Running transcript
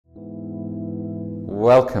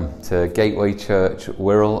Welcome to Gateway Church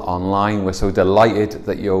Wirral Online. We're so delighted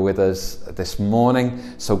that you're with us this morning.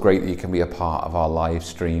 So great that you can be a part of our live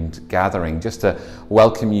streamed gathering. Just to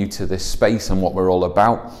welcome you to this space and what we're all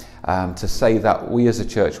about. To say that we as a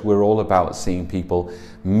church, we're all about seeing people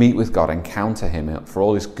meet with God, encounter Him for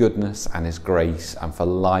all His goodness and His grace, and for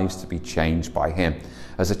lives to be changed by Him.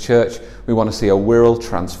 As a church, we want to see a world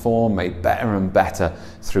transformed, made better and better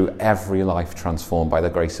through every life transformed by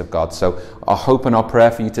the grace of God. So our hope and our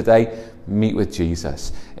prayer for you today, meet with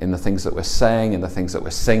Jesus in the things that we're saying, in the things that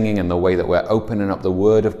we're singing, in the way that we're opening up the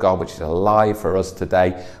Word of God, which is alive for us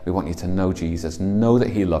today. We want you to know Jesus, know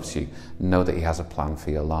that He loves you, know that He has a plan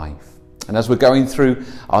for your life. And as we're going through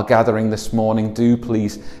our gathering this morning, do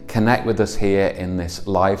please connect with us here in this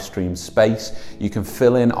live stream space. You can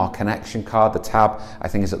fill in our connection card. The tab, I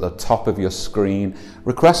think, is at the top of your screen.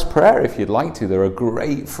 Request prayer if you'd like to. There are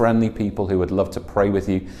great, friendly people who would love to pray with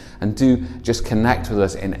you. And do just connect with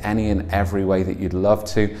us in any and every way that you'd love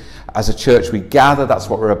to. As a church, we gather. That's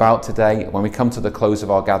what we're about today. When we come to the close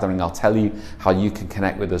of our gathering, I'll tell you how you can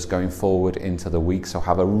connect with us going forward into the week. So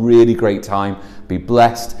have a really great time. Be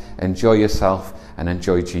blessed. Enjoy yourself and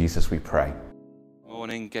enjoy Jesus, we pray.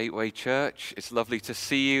 Morning, Gateway Church. It's lovely to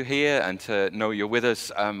see you here and to know you're with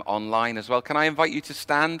us online as well. Can I invite you to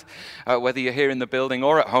stand, whether you're here in the building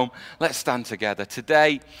or at home? Let's stand together.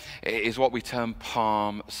 Today is what we term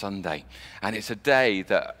Palm Sunday, and it's a day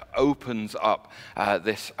that opens up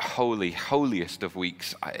this holiest of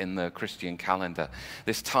weeks in the Christian calendar,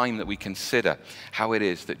 this time that we consider how it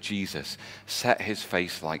is that Jesus set his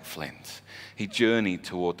face like flint. He journeyed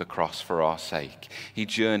toward the cross for our sake. He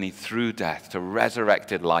journeyed through death to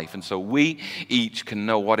resurrected life. And so we each can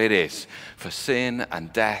know what it is for sin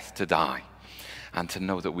and death to die, and to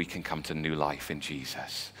know that we can come to new life in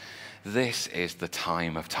Jesus. This is the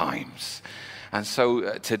time of times. And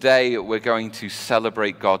so today we're going to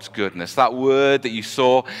celebrate God's goodness. That word that you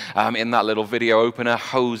saw in that little video opener,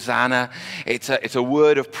 Hosanna, it's a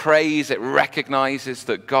word of praise. It recognizes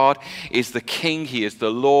that God is the King, He is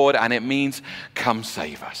the Lord, and it means, come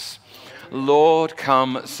save us. Lord,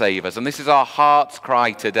 come save us. And this is our heart's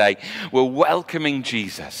cry today. We're welcoming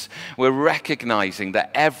Jesus. We're recognizing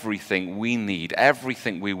that everything we need,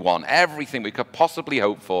 everything we want, everything we could possibly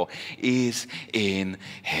hope for is in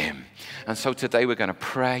Him. And so today we're going to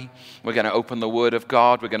pray. We're going to open the Word of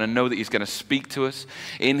God. We're going to know that He's going to speak to us.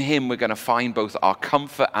 In Him we're going to find both our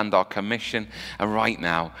comfort and our commission. And right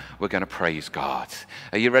now we're going to praise God.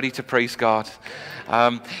 Are you ready to praise God?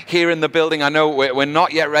 Here in the building, I know we're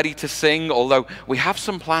not yet ready to sing, although we have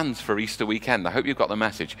some plans for Easter weekend. I hope you've got the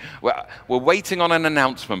message. We're waiting on an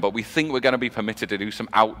announcement, but we think we're going to be permitted to do some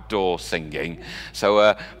outdoor singing.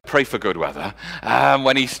 So pray for good weather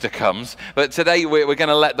when Easter comes. But today we're going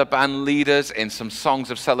to let the band lead us in some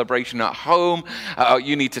songs of celebration at home.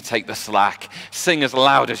 You need to take the slack. Sing as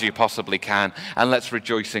loud as you possibly can, and let's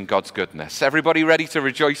rejoice in God's goodness. Everybody ready to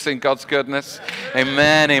rejoice in God's goodness?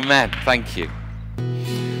 Amen, amen. Thank you.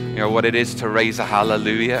 You know what it is to raise a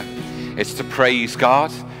hallelujah? It's to praise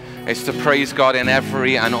God. It's to praise God in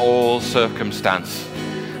every and all circumstance.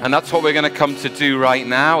 And that's what we're going to come to do right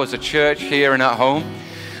now as a church here and at home.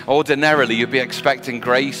 Ordinarily, you'd be expecting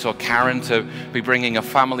Grace or Karen to be bringing a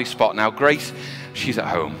family spot. Now, Grace, she's at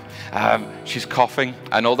home. She's coughing,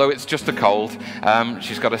 and although it's just a cold,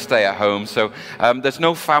 she's got to stay at home. So there's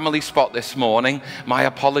no family spot this morning. My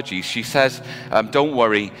apologies. She says, don't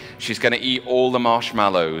worry, she's going to eat all the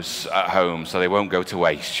marshmallows at home, so they won't go to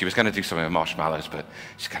waste. She was going to do something with marshmallows, but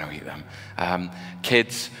she's going to eat them.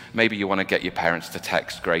 Kids, maybe you want to get your parents to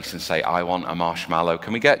text Grace and say, I want a marshmallow.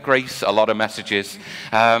 Can we get Grace a lot of messages?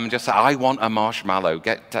 Just say, I want a marshmallow.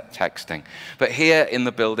 Get texting. But here in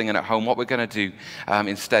the building and at home, what we're going to do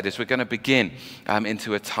instead is we're going to begin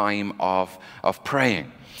into a time of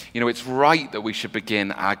praying. You know, it's right that we should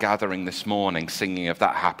begin our gathering this morning singing of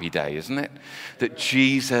that happy day, isn't it? That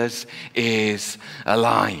Jesus is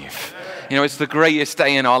alive. You know, it's the greatest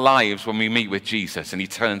day in our lives when we meet with Jesus and He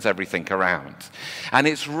turns everything around. And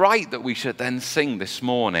it's right that we should then sing this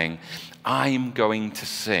morning, I'm going to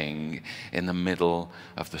sing in the middle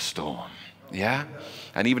of the storm. Yeah?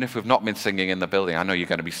 And even if we've not been singing in the building, I know you're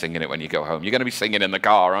going to be singing it when you go home. You're going to be singing in the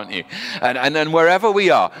car, aren't you? And then wherever we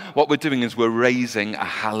are, what we're doing is we're raising a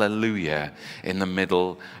hallelujah in the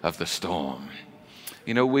middle of the storm.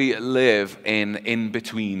 You know, we live in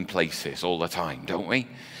between places all the time, don't we?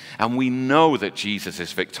 And we know that Jesus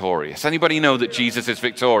is victorious. Anybody know that Jesus is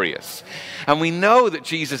victorious? And we know that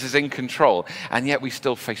Jesus is in control, and yet we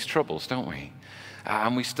still face troubles, don't we?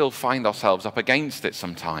 And we still find ourselves up against it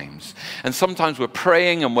sometimes. And sometimes we're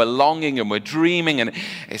praying and we're longing and we're dreaming and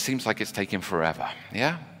it seems like it's taking forever.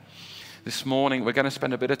 Yeah? This morning, we're going to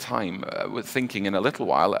spend a bit of time with thinking in a little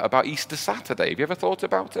while about Easter Saturday. Have you ever thought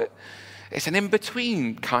about it? It's an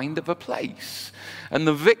in-between kind of a place. And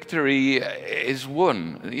the victory is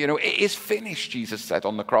won. You know, it is finished, Jesus said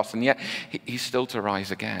on the cross, and yet he's still to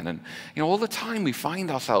rise again. And, you know, all the time we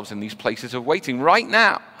find ourselves in these places of waiting. Right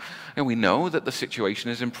now, and we know that the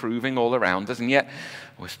situation is improving all around us, and yet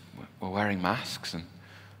we're wearing masks and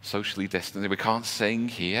socially distancing. We can't sing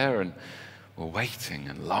here, and we're waiting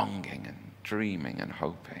and longing and dreaming and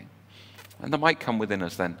hoping. And there might come within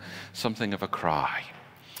us then something of a cry.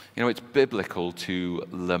 You know, it's biblical to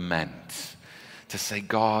lament, to say,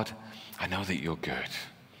 God, I know that you're good,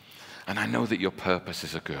 and I know that your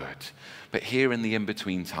purposes are good, but here in the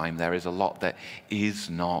in-between time, there is a lot that is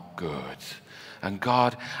not good. And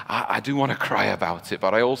God, I do want to cry about it,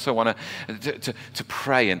 but I also want to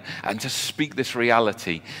pray and to speak this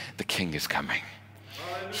reality. The King is coming.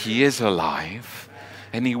 He is alive.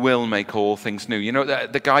 And he will make all things new. You know,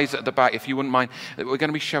 the guys at the back, if you wouldn't mind, we're going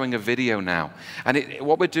to be showing a video now. And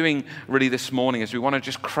what we're doing really this morning is we want to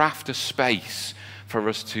just craft a space for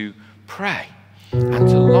us to pray and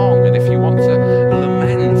to long. And if you want to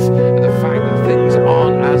lament the fact that things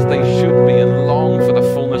aren't as they should be and long for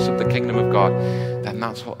the fullness of the kingdom of God, then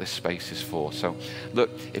that's what this space is for. So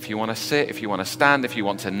look, if you want to sit, if you want to stand, if you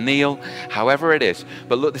want to kneel, however it is.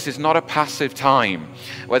 But look, this is not a passive time.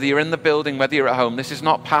 Whether you're in the building, whether you're at home, this is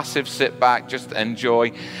not passive, sit back, just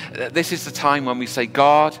enjoy. This is the time when we say,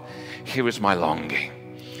 God, here is my longing.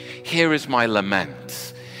 Here is my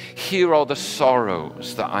lament. Here are the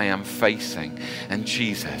sorrows that I am facing. And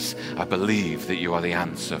Jesus, I believe that you are the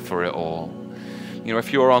answer for it all. You know,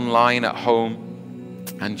 if you're online at home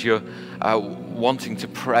and you're wanting to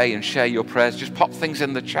pray and share your prayers, just pop things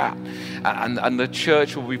in the chat and the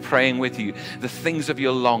church will be praying with you. The things of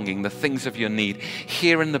your longing, the things of your need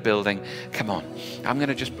here in the building. Come on, I'm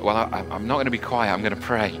going to I'm not going to be quiet, I'm going to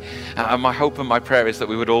pray. And my hope and my prayer is that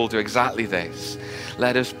we would all do exactly this.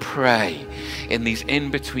 Let us pray in these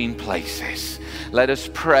in-between places. Let us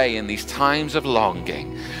pray in these times of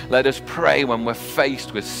longing. Let us pray when we're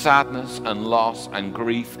faced with sadness and loss and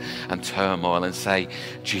grief and turmoil and say,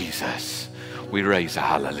 Jesus, we raise a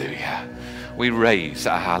hallelujah. We raise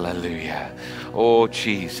a hallelujah. Oh,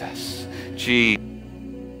 Jesus, Jesus.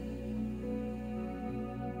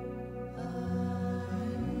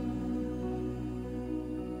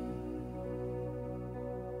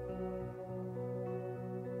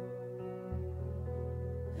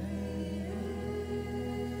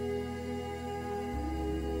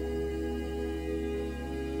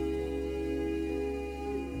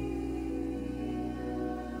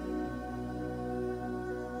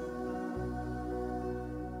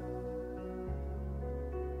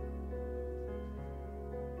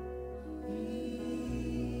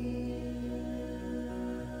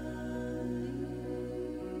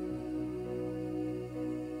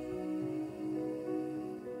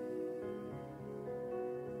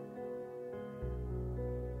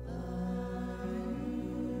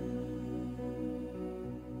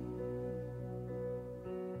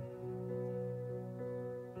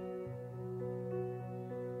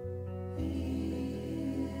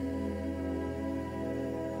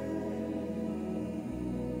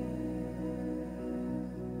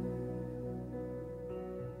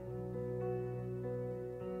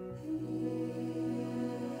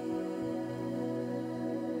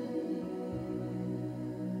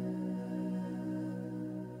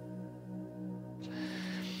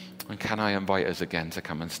 And can I invite us again to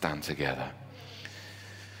come and stand together?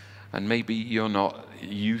 And maybe you're not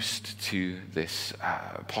used to this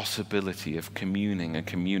possibility of communing and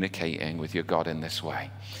communicating with your God in this way.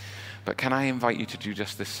 But can I invite you to do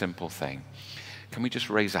just this simple thing? Can we just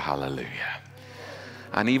raise a hallelujah?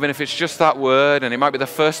 And even if it's just that word, and it might be the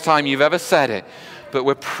first time you've ever said it, but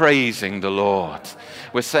we're praising the Lord.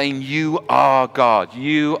 We're saying, you are God.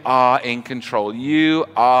 You are in control. You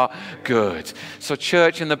are good. So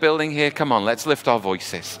church in the building here, come on, let's lift our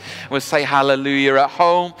voices. We'll say hallelujah at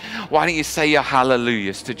home. Why don't you say your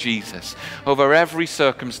hallelujahs to Jesus? Over every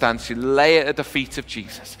circumstance, you lay it at the feet of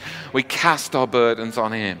Jesus. We cast our burdens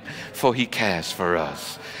on him, for he cares for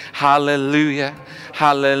us. Hallelujah,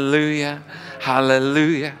 hallelujah,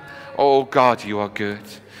 hallelujah. Oh God, you are good.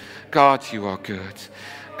 God, you are good.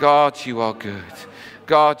 God, you are good.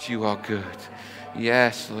 God, you are good.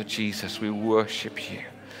 Yes, Lord Jesus, we worship you.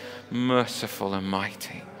 Merciful and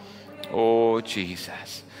mighty. Oh,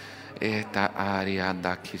 Jesus. Eta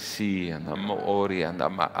arianda kisi and moori and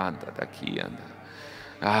maanda daki and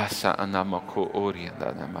asa and mako ori and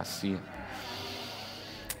namasi.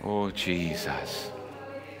 Oh, Jesus.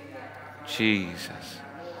 Jesus.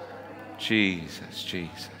 Jesus,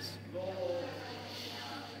 Jesus.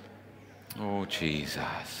 Oh,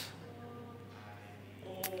 Jesus.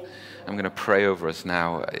 I'm going to pray over us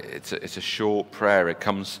now. It's a short prayer. It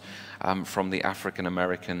comes from the African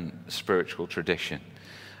American spiritual tradition,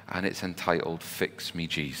 and it's entitled, Fix Me,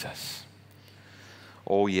 Jesus.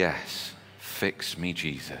 Oh, yes, fix me,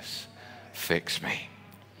 Jesus. Fix me.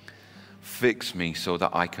 Fix me so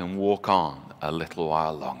that I can walk on a little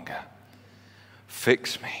while longer.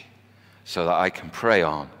 Fix me so that I can pray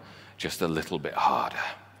on just a little bit harder.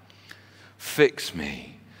 Fix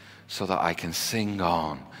me so that I can sing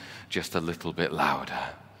on just a little bit louder.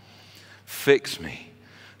 Fix me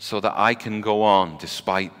so that I can go on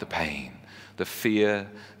despite the pain, the fear,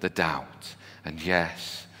 the doubt, and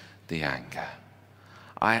yes, the anger.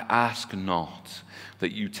 I ask not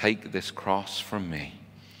that you take this cross from me,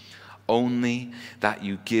 only that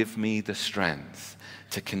you give me the strength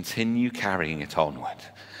to continue carrying it onward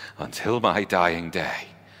until my dying day.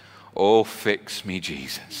 Oh, fix me,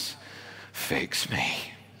 Jesus. Fix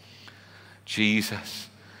me. Jesus.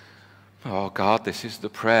 Oh, God, this is the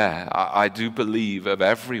prayer I do believe of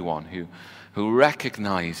everyone who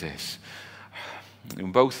recognizes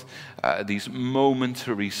both these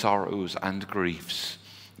momentary sorrows and griefs,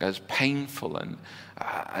 as painful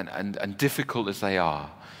and difficult as they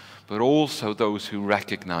are, but also those who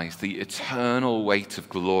recognize the eternal weight of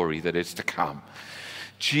glory that is to come.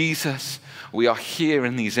 Jesus, we are here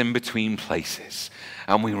in these in-between places,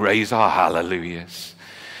 and we raise our hallelujahs.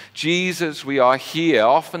 Jesus, we are here.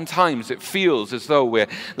 Oftentimes it feels as though we're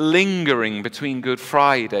lingering between Good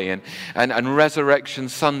Friday and Resurrection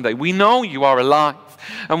Sunday. We know you are alive,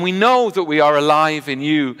 and we know that we are alive in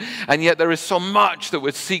you, and yet there is so much that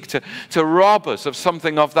would seek to rob us of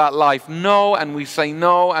something of that life. No, and we say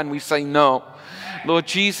no, and we say no. Lord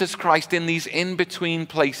Jesus Christ, in these in-between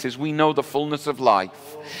places, we know the fullness of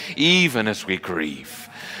life, even as we grieve.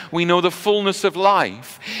 We know the fullness of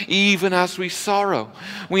life, even as we sorrow.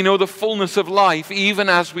 We know the fullness of life, even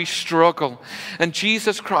as we struggle. And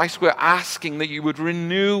Jesus Christ, we're asking that you would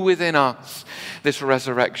renew within us this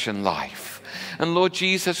resurrection life. And Lord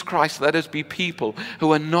Jesus Christ, let us be people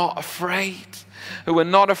who are not afraid. Who are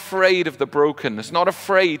not afraid of the brokenness, not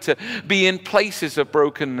afraid to be in places of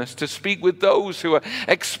brokenness, to speak with those who are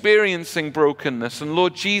experiencing brokenness. And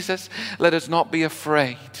Lord Jesus, let us not be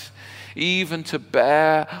afraid even to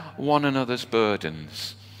bear one another's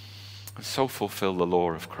burdens and so fulfill the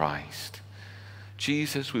law of Christ.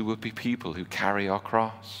 Jesus, we would be people who carry our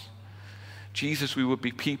cross. Jesus, we would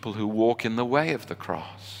be people who walk in the way of the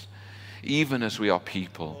cross, even as we are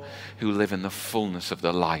people who live in the fullness of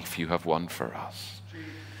the life you have won for us.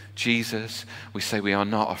 Jesus, we say we are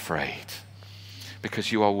not afraid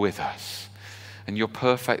because you are with us, and your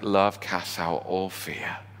perfect love casts out all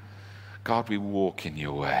fear. God, we walk in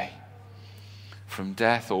your way. From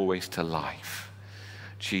death always to life.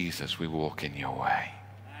 Jesus, we walk in your way.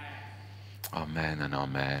 Amen and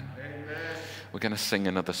amen. We're going to sing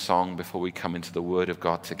another song before we come into the Word of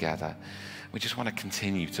God together. We just want to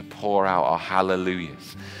continue to pour out our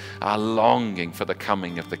hallelujahs, our longing for the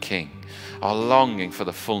coming of the King, our longing for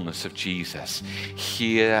the fullness of Jesus,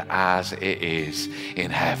 here as it is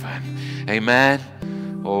in heaven. Amen.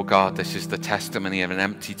 Oh God, this is the testimony of an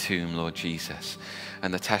empty tomb, Lord Jesus,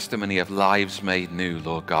 and the testimony of lives made new,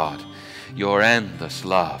 Lord God. Your endless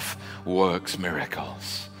love works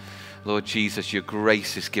miracles. Lord Jesus, your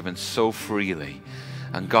grace is given so freely,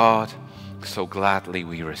 and God, so gladly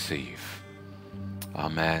we receive.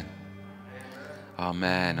 Amen.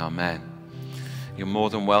 Amen. Amen. You're more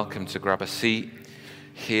than welcome to grab a seat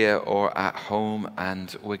here or at home,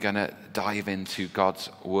 and we're going to dive into God's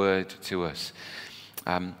word to us.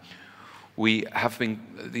 We have been,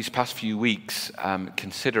 these past few weeks,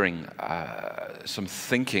 considering some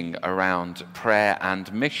thinking around prayer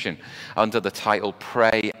and mission under the title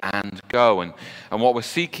Pray and Go. And what we're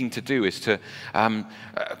seeking to do is to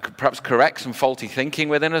perhaps correct some faulty thinking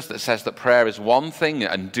within us that says that prayer is one thing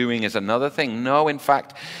and doing is another thing. No, in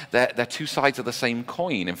fact, they're two sides of the same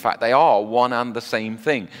coin. In fact, they are one and the same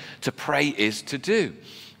thing. To pray is to do.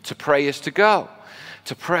 To pray is to go.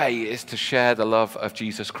 To pray is to share the love of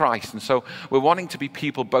Jesus Christ. And so we're wanting to be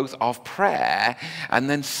people both of prayer and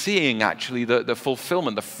then seeing actually the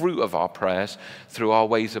fulfillment, the fruit of our prayers through our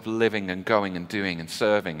ways of living and going and doing and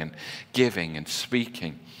serving and giving and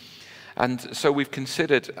speaking. And so we've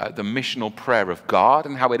considered the missional prayer of God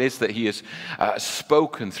and how it is that he has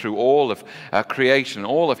spoken through all of creation,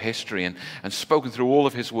 all of history, and spoken through all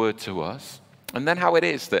of his word to us. And then how it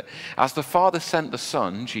is that as the Father sent the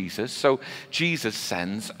Son, Jesus, so Jesus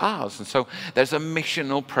sends us. And so there's a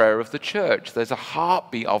missional prayer of the church. There's a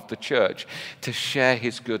heartbeat of the church to share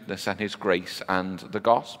his goodness and his grace and the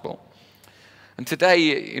gospel. And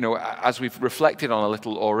today, as we've reflected on a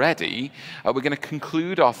little already, we're going to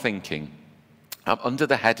conclude our thinking under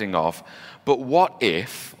the heading of, but what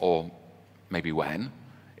if, or maybe when,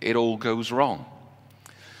 it all goes wrong?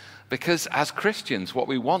 Because as Christians, what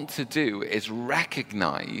we want to do is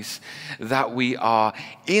recognize that we are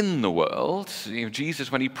in the world. Jesus,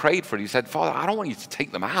 when he prayed for it, he said, Father, I don't want you to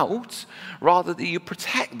take them out. Rather that you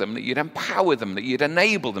protect them, that you'd empower them, that you'd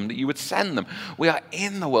enable them, that you would send them. We are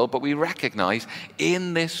in the world, but we recognize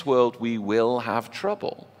in this world we will have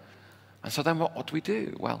trouble. And so then what do we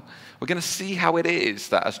do? Well, we're going to see how it is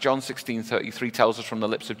that, as John 16:33 tells us from the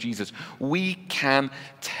lips of Jesus, we can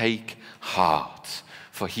take heart,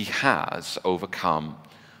 for he has overcome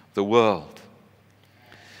the world.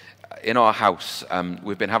 In our house,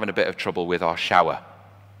 we've been having a bit of trouble with our shower.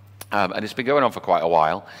 And it's been going on for quite a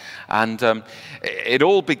while. And it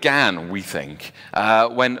all began, we think,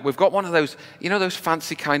 when we've got one of those, those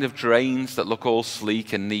fancy kind of drains that look all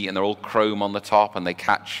sleek and neat, and they're all chrome on the top, and they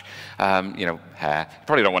catch, hair. You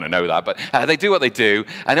probably don't want to know that, but they do what they do,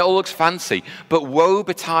 and it all looks fancy. But woe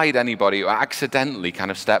betide anybody who accidentally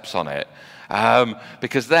kind of steps on it.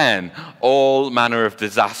 Because then all manner of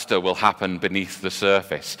disaster will happen beneath the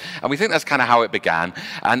surface. And we think that's kind of how it began.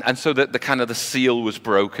 And so that the seal was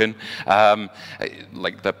broken,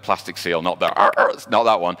 like the plastic seal, not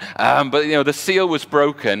that one. But the seal was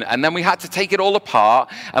broken, and then we had to take it all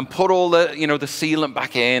apart and put all the the sealant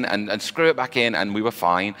back in and screw it back in, and we were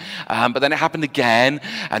fine. But then it happened again,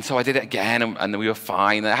 and so I did it again, and we were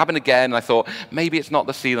fine. And it happened again, and I thought maybe it's not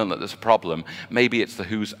the sealant that there's a problem. Maybe it's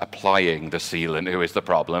who's applying the sealant who is the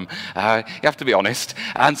problem. You have to be honest.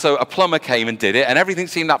 And so a plumber came and did it, and everything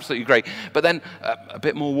seemed absolutely great. But then a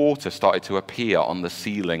bit more water started to appear on the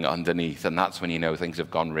ceiling underneath, and that's when things have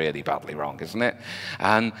gone really badly wrong, isn't it?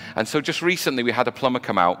 And so just recently we had a plumber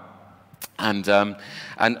come out, and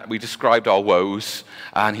we described our woes,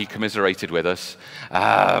 and he commiserated with us.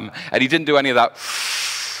 And he didn't do any of that,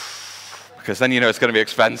 because then it's going to be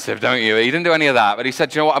expensive, don't you? He didn't do any of that, but he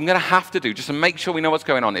said, what I'm going to have to do, just to make sure we know what's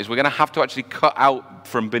going on, is we're going to have to actually cut out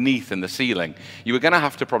from beneath in the ceiling. You were going to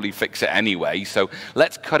have to probably fix it anyway, so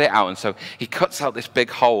let's cut it out. And so he cuts out this big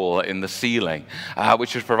hole in the ceiling,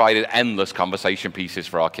 which has provided endless conversation pieces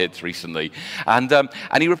for our kids recently. And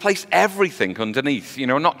he replaced everything underneath,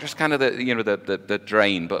 not just kind of the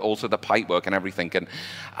drain, but also the pipework and everything.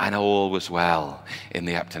 And all was well in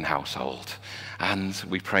the Epton household. And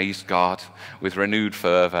we praised God with renewed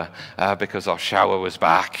fervor because our shower was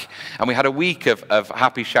back. And we had a week of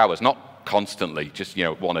happy showers, not constantly, just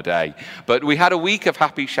one a day. But we had a week of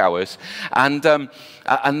happy showers. And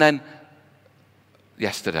then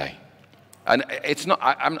yesterday, and it's not,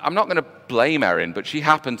 I'm not going to blame Erin, but she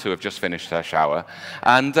happened to have just finished her shower.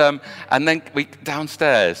 And then we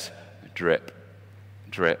downstairs, drip,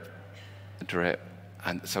 drip, drip.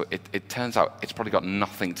 And so it turns out it's probably got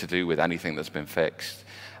nothing to do with anything that's been fixed.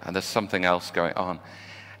 And there's something else going on.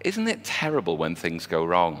 Isn't it terrible when things go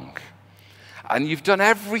wrong? And you've done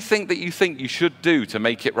everything that you think you should do to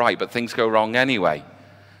make it right, but things go wrong anyway.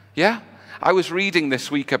 Yeah? I was reading this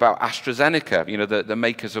week about AstraZeneca, the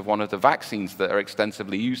makers of one of the vaccines that are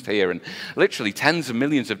extensively used here, and literally tens of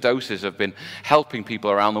millions of doses have been helping people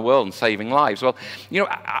around the world and saving lives. Well,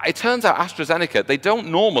 it turns out AstraZeneca, they don't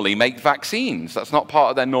normally make vaccines. That's not part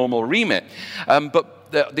of their normal remit.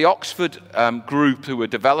 But the Oxford group who were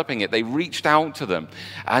developing it, they reached out to them,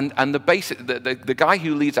 and the guy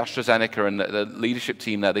who leads AstraZeneca and the leadership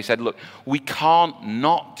team there, they said, look, we can't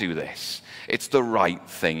not do this. It's the right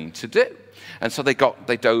thing to do. And so they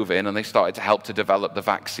dove in and they started to help to develop the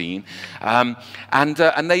vaccine. And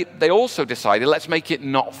they also decided, let's make it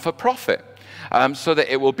not for profit. So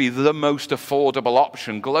that it will be the most affordable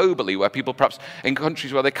option globally, where people perhaps in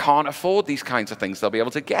countries where they can't afford these kinds of things, they'll be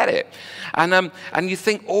able to get it. And you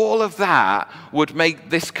think all of that would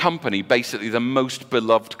make this company basically the most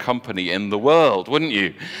beloved company in the world, wouldn't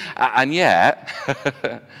you? And yet,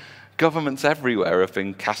 governments everywhere have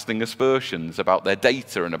been casting aspersions about their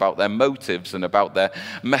data and about their motives and about their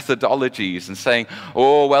methodologies and saying,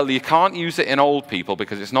 oh, well, you can't use it in old people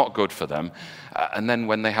because it's not good for them. And then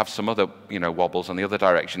when they have some other, wobbles on the other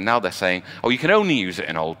direction, now they're saying, oh, you can only use it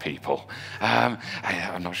in old people.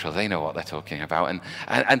 I'm not sure they know what they're talking about.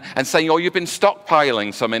 And saying, oh, you've been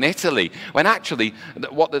stockpiling some in Italy, when actually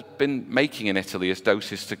what they've been making in Italy is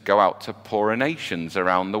doses to go out to poorer nations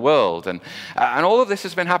around the world. And all of this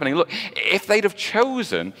has been happening. Look, if they'd have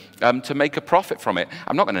chosen to make a profit from it,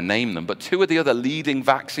 I'm not going to name them, but two of the other leading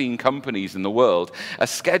vaccine companies in the world are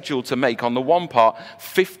scheduled to make, on the one part,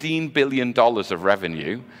 $15 billion of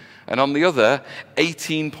revenue, and on the other,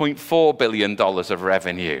 $18.4 billion of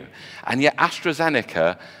revenue. And yet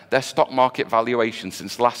AstraZeneca, their stock market valuation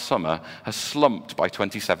since last summer has slumped by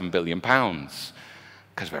 £27 billion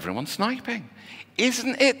because everyone's sniping.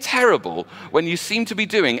 Isn't it terrible when you seem to be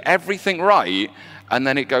doing everything right and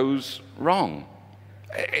then it goes wrong?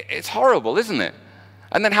 It's horrible, isn't it?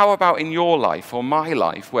 And then how about in your life or my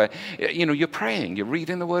life where, you're praying, you're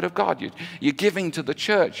reading the Word of God, you're giving to the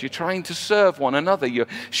church, you're trying to serve one another, you're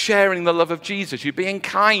sharing the love of Jesus, you're being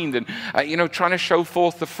kind and, trying to show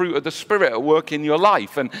forth the fruit of the Spirit at work in your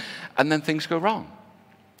life, and then things go wrong.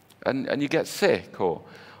 And you get sick, or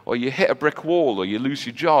you hit a brick wall, or you lose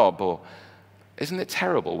your job, or isn't it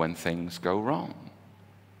terrible when things go wrong?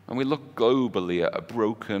 And we look globally at a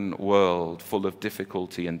broken world full of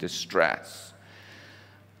difficulty and distress.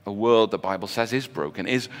 A world the Bible says is broken,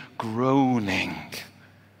 is groaning,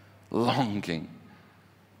 longing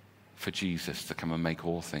for Jesus to come and make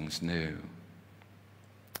all things new.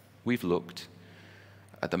 We've looked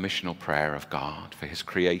at the missional prayer of God for his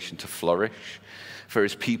creation to flourish, for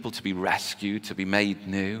his people to be rescued, to be made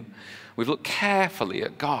new. We've looked carefully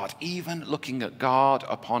at God, even looking at God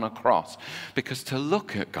upon a cross, because to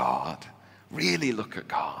look at God, really look at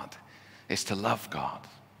God, is to love God.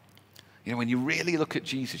 When you really look at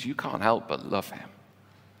Jesus, you can't help but love him.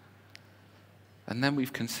 And then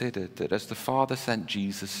we've considered that as the Father sent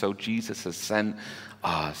Jesus, so Jesus has sent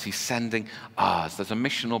us. He's sending us. There's a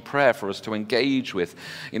missional prayer for us to engage with.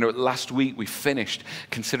 Last week we finished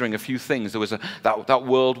considering a few things. There was that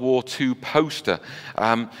World War II poster,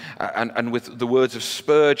 and with the words of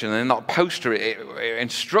Spurgeon, and in that poster it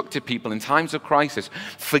instructed people in times of crisis,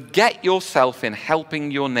 forget yourself in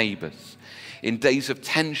helping your neighbors. In days of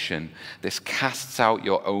tension, this casts out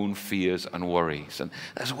your own fears and worries. And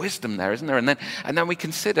there's wisdom there, isn't there? And then we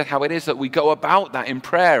consider how it is that we go about that in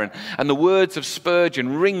prayer. And the words of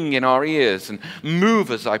Spurgeon ring in our ears and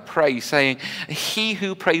move us, I pray, saying, he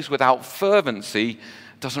who prays without fervency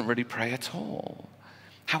doesn't really pray at all.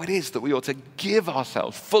 How it is that we ought to give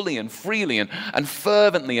ourselves fully and freely and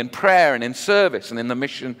fervently in prayer and in service and in the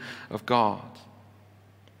mission of God.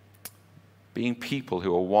 Being people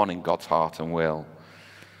who are one in God's heart and will,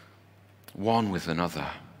 one with another.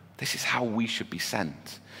 This is how we should be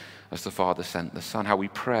sent, as the Father sent the Son, how we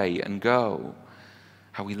pray and go,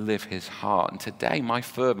 how we live his heart. And today, my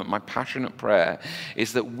fervent, my passionate prayer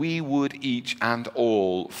is that we would each and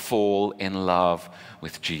all fall in love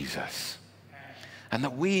with Jesus. And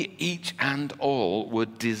that we each and all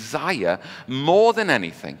would desire more than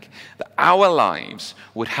anything that our lives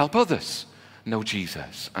would help others know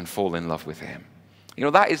Jesus and fall in love with him.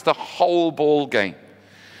 That is the whole ball game.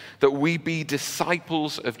 That we be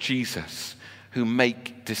disciples of Jesus who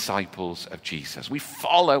make disciples of Jesus. We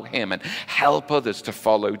follow him and help others to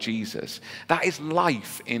follow Jesus. That is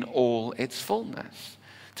life in all its fullness.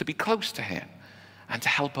 To be close to him and to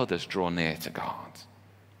help others draw near to God.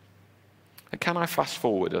 And can I fast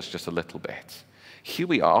forward us just a little bit? Here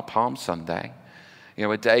we are, Palm Sunday.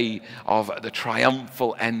 A day of the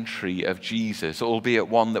triumphal entry of Jesus, albeit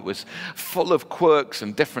one that was full of quirks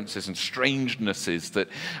and differences and strangenesses that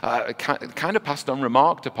kind of passed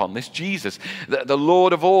unremarked upon. This Jesus, the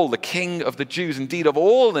Lord of all, the King of the Jews, indeed of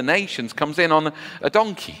all the nations, comes in on a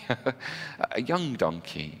donkey, a young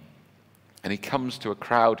donkey. And he comes to a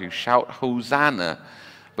crowd who shout, Hosanna,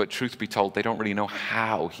 but truth be told, they don't really know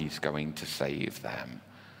how he's going to save them.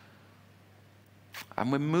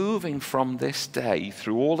 And we're moving from this day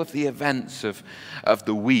through all of the events of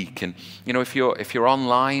the week. And, if you're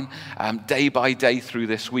online, day by day through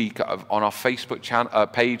this week on our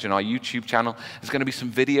Facebook page and our YouTube channel, there's going to be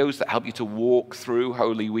some videos that help you to walk through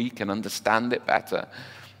Holy Week and understand it better.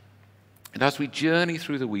 And as we journey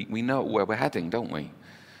through the week, we know where we're heading, don't we?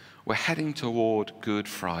 We're heading toward Good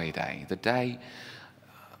Friday, the day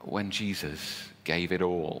when Jesus gave it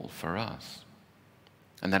all for us.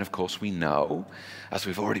 And then, of course, we know, as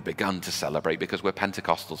we've already begun to celebrate, because we're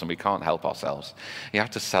Pentecostals and we can't help ourselves, you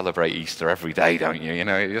have to celebrate Easter every day, don't you? You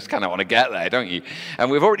just kind of want to get there, don't you?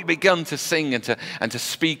 And we've already begun to sing and to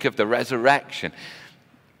speak of the resurrection.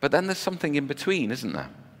 But then there's something in between, isn't there?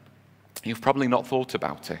 You've probably not thought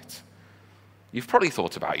about it. You've probably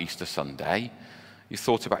thought about Easter Sunday. You've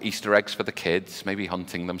thought about Easter eggs for the kids, maybe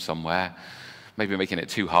hunting them somewhere. Maybe making it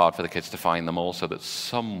too hard for the kids to find them all so that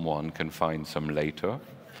someone can find some later.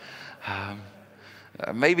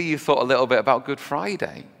 Maybe you thought a little bit about Good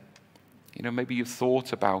Friday. Maybe you've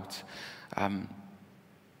thought about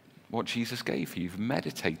what Jesus gave you. You've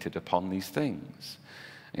meditated upon these things.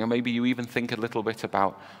 Maybe you even think a little bit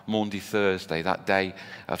about Maundy Thursday, that day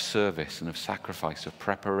of service and of sacrifice, of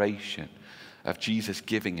preparation, of Jesus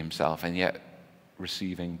giving himself and yet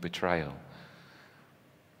receiving betrayal.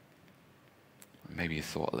 Maybe you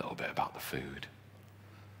thought a little bit about the food.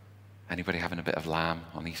 Anybody having a bit of lamb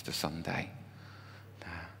on Easter Sunday?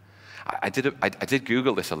 I did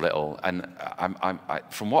Google this a little, and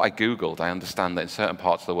from what I Googled, I understand that in certain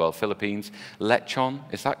parts of the world, Philippines, lechon,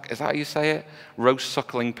 is that how you say it? Roast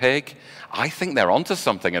suckling pig? I think they're onto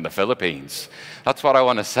something in the Philippines. That's what I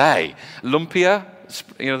want to say. Lumpia,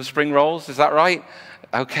 the spring rolls, is that right?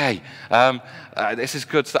 Okay, this is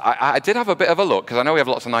good stuff. I did have a bit of a look, because I know we have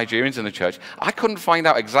lots of Nigerians in the church. I couldn't find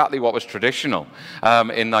out exactly what was traditional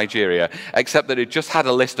in Nigeria, except that it just had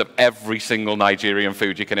a list of every single Nigerian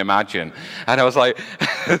food you can imagine. And I was like,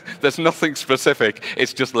 there's nothing specific,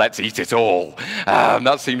 it's just let's eat it all.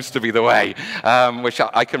 That seems to be the way, which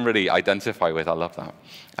I can really identify with. I love that.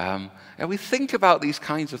 And we think about these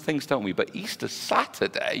kinds of things, don't we? But Easter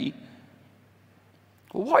Saturday,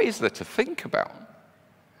 what is there to think about?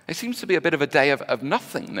 It seems to be a bit of a day of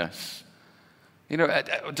nothingness.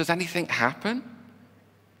 Does anything happen?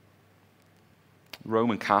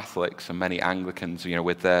 Roman Catholics and many Anglicans,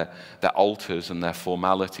 with their altars and their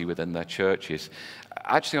formality within their churches,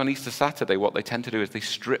 actually on Easter Saturday, what they tend to do is they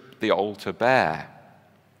strip the altar bare.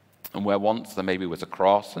 And where once there maybe was a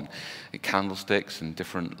cross and candlesticks and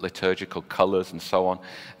different liturgical colors and so on,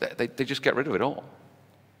 they just get rid of it all.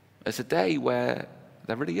 It's a day where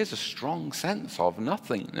there really is a strong sense of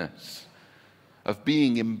nothingness, of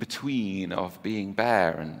being in between, of being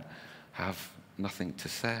bare and have nothing to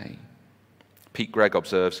say. Pete Greig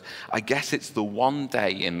observes, I guess it's the one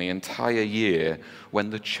day in the entire year when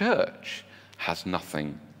the church has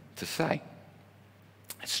nothing to say.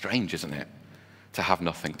 It's strange, isn't it, to have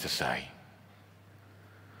nothing to say?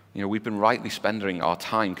 We've been rightly spending our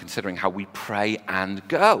time considering how we pray and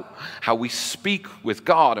go, how we speak with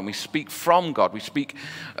God and we speak from God, we speak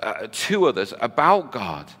to others about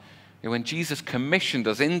God. When Jesus commissioned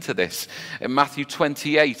us into this in Matthew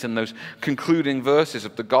 28 and those concluding verses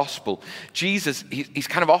of the gospel, Jesus, he's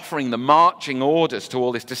kind of offering the marching orders to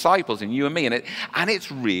all his disciples and you and me, and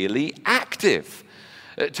it's really active.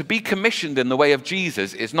 To be commissioned in the way of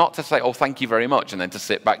Jesus is not to say, oh, thank you very much, and then to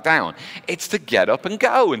sit back down. It's to get up and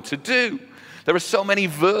go and to do. There are so many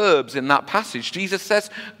verbs in that passage. Jesus says,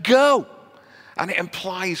 go. And it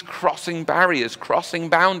implies crossing barriers, crossing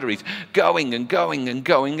boundaries, going and going and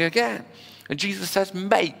going again. And Jesus says,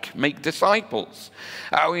 make disciples.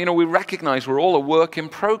 We recognize we're all a work in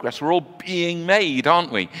progress. We're all being made,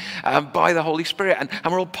 aren't we, by the Holy Spirit.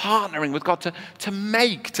 And we're all partnering with God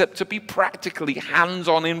to be practically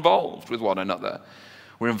hands-on involved with one another.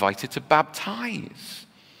 We're invited to baptize.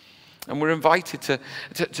 And we're invited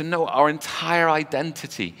to know our entire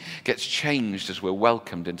identity gets changed as we're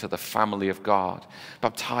welcomed into the family of God,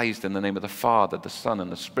 baptized in the name of the Father, the Son,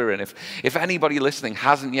 and the Spirit. If anybody listening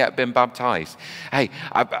hasn't yet been baptized, hey,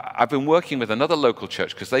 I've been working with another local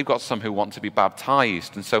church because they've got some who want to be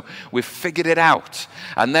baptized. And so we've figured it out.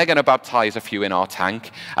 And they're going to baptize a few in our tank.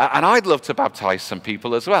 And I'd love to baptize some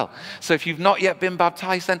people as well. So if you've not yet been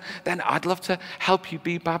baptized, then I'd love to help you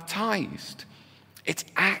be baptized. It's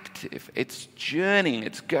active, it's journeying,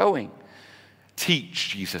 it's going. Teach,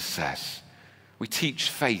 Jesus says. We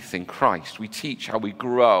teach faith in Christ. We teach how we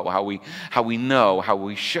grow, how we know, how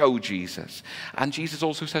we show Jesus. And Jesus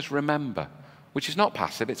also says, remember, which is not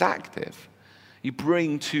passive, it's active. You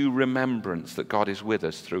bring to remembrance that God is with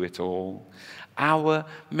us through it all. Our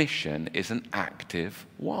mission is an active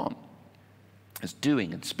one. It's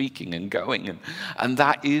doing and speaking and going, and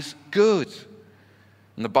that is good.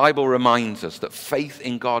 And the Bible reminds us that faith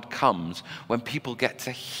in God comes when people get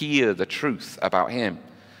to hear the truth about him.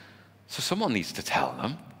 So someone needs to tell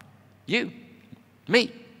them. You,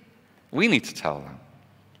 me. We need to tell them.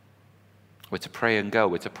 We're to pray and go.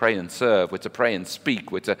 We're to pray and serve. We're to pray and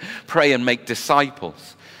speak. We're to pray and make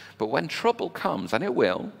disciples. But when trouble comes, and it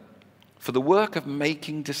will, for the work of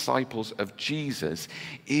making disciples of Jesus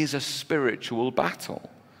is a spiritual battle.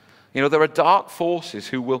 There are dark forces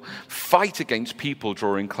who will fight against people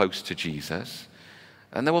drawing close to Jesus,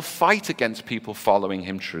 and they will fight against people following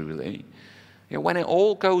him truly. When it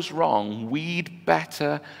all goes wrong, we'd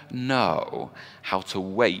better know how to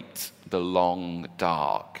wait the long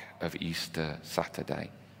dark of Easter Saturday.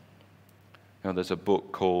 There's a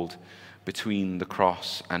book called Between the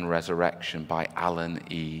Cross and Resurrection by Alan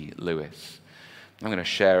E. Lewis. I'm going to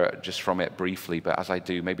share just from it briefly, but as I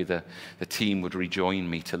do, maybe the team would rejoin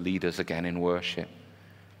me to lead us again in worship.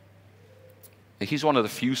 He's one of the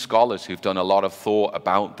few scholars who've done a lot of thought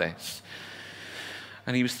about this.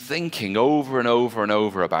 And he was thinking over and over and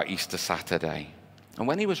over about Easter Saturday. And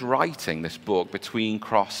when he was writing this book, Between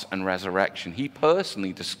Cross and Resurrection, he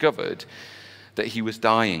personally discovered that he was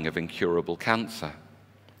dying of incurable cancer.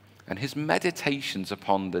 And his meditations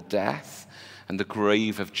upon the death and the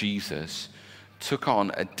grave of Jesus took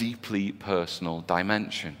on a deeply personal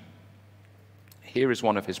dimension. Here is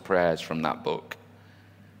one of his prayers from that book.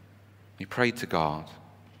 He prayed to God,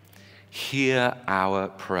 "Hear our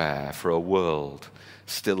prayer for a world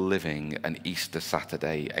still living an Easter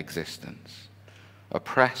Saturday existence,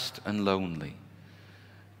 oppressed and lonely,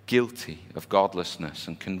 guilty of godlessness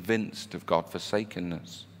and convinced of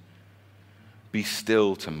God-forsakenness. Be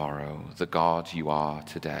still tomorrow, the God you are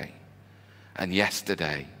today, and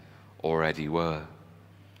yesterday already were.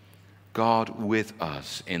 God with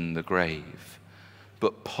us in the grave,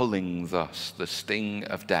 but pulling thus the sting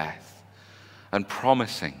of death, and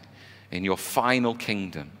promising in your final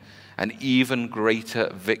kingdom an even greater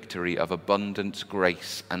victory of abundant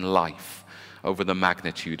grace and life over the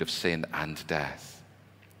magnitude of sin and death.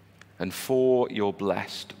 And for your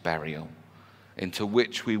blessed burial, into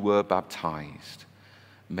which we were baptized,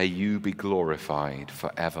 may you be glorified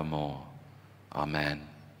forevermore. Amen."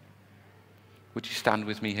 Would you stand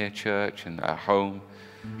with me here, church, and at home?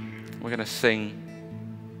 We're going to sing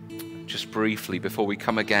just briefly before we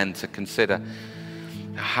come again to consider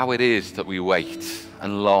how it is that we wait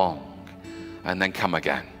and long and then come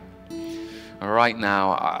again. Right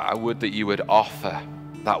now, I would that you would offer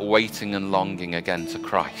that waiting and longing again to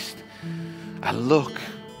Christ, and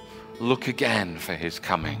look again for his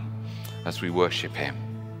coming as we worship him.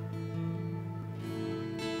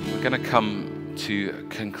 We're going to come to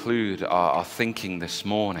conclude our thinking this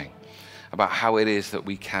morning about how it is that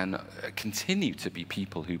we can continue to be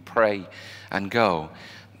people who pray and go,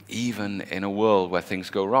 even in a world where things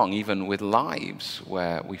go wrong, even with lives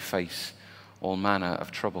where we face all manner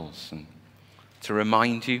of troubles. And to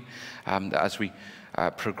remind you that as we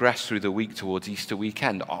progress through the week towards Easter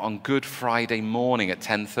weekend, on Good Friday morning at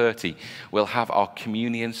 10:30, we'll have our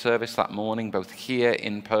communion service that morning, both here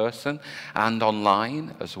in person and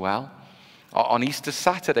online as well. On Easter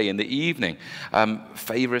Saturday in the evening,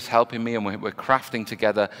 Favor is helping me, and we're crafting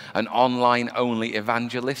together an online-only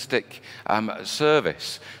evangelistic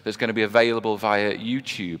service that's going to be available via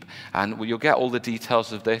YouTube. And you'll get all the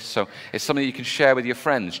details of this, so it's something you can share with your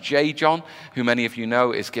friends. J. John, who many of you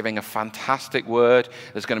know, is giving a fantastic word.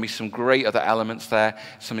 There's going to be some great other elements there,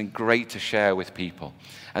 something great to share with people.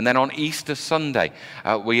 And then on Easter Sunday,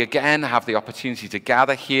 we again have the opportunity to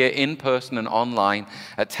gather here in person and online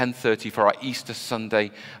at 10:30 for our Easter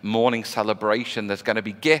Sunday morning celebration. There's going to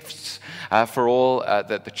be gifts for all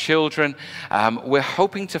the children. We're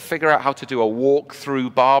hoping to figure out how to do a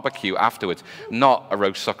walk-through barbecue afterwards. Not a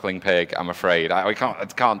roast suckling pig, I'm afraid. We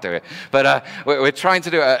can't do it. But we're trying to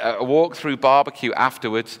do a walk-through barbecue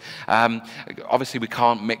afterwards. Obviously, we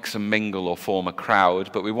can't mix and mingle or form a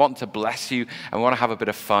crowd, but we want to bless you and we want to have a bit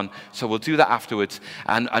of fun, so we'll do that afterwards.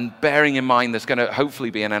 And bearing in mind there's going to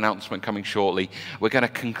hopefully be an announcement coming shortly, we're going to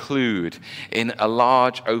conclude in a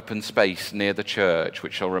large open space near the church,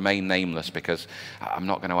 which shall remain nameless because I'm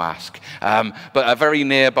not going to ask, but a very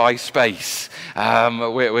nearby space.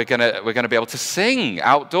 We're going to be able to sing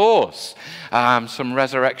outdoors some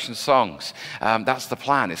resurrection songs. That's the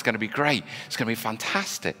plan. It's going to be great. It's going to be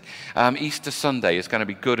fantastic. Easter Sunday is going to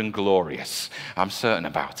be good and glorious. I'm certain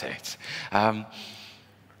about it.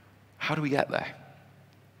 How do we get there?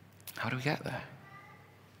 How do we get there?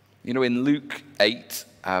 You know, in Luke 8,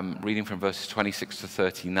 reading from verses 26 to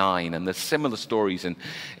 39, and there's similar stories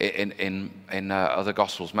in other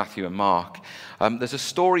Gospels, Matthew and Mark, there's a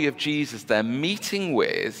story of Jesus there meeting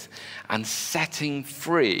with and setting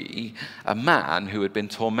free a man who had been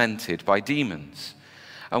tormented by demons.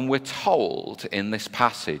 And we're told in this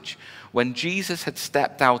passage, when Jesus had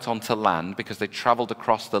stepped out onto land, because they traveled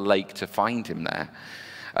across the lake to find him there,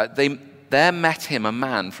 there met him a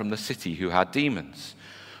man from the city who had demons.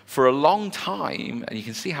 For a long time, and you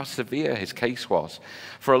can see how severe his case was,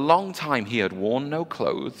 for a long time he had worn no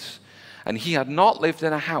clothes, and he had not lived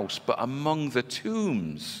in a house, but among the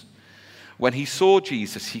tombs. When he saw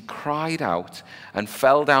Jesus, he cried out and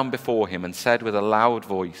fell down before him and said with a loud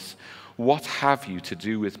voice, "What have you to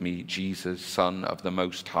do with me, Jesus, Son of the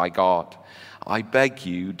Most High God? I beg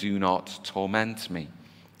you, do not torment me."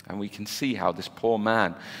 And we can see how this poor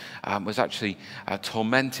man was actually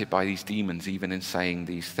tormented by these demons, even in saying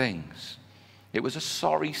these things. It was a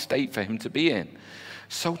sorry state for him to be in.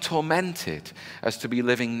 So tormented as to be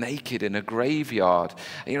living naked in a graveyard.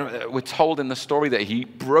 You know, we're told in the story that he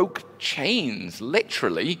broke chains,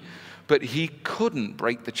 literally, but he couldn't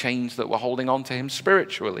break the chains that were holding on to him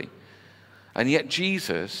spiritually. And yet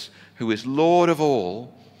Jesus, who is Lord of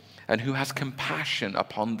all, and who has compassion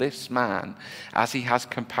upon this man, as he has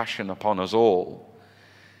compassion upon us all,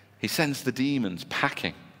 He sends the demons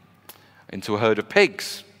packing into a herd of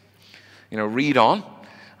pigs. Read on,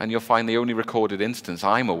 and you'll find the only recorded instance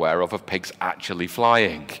I'm aware of pigs actually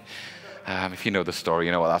flying. If you know the story,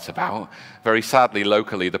 you know what that's about. Very sadly,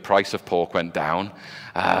 locally, the price of pork went down.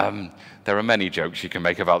 There are many jokes you can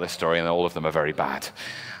make about this story, and all of them are very bad.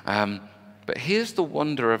 But here's the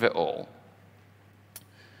wonder of it all.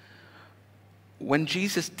 When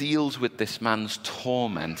Jesus deals with this man's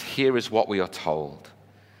torment, here is what we are told.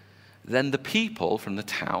 Then the people from the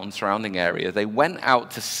town, surrounding area, they went out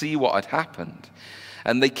to see what had happened.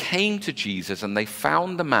 And they came to Jesus, and they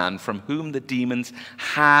found the man from whom the demons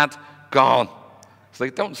had gone. So they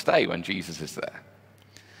don't stay when Jesus is there.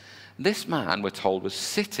 This man, we're told, was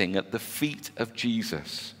sitting at the feet of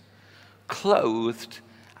Jesus, clothed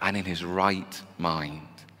and in his right mind.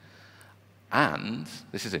 And,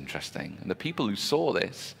 this is interesting, and the people who saw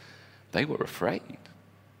this, they were afraid.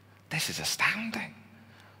 This is astounding.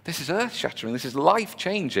 This is earth-shattering. This is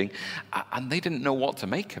life-changing. And they didn't know what to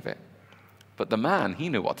make of it. But the man, he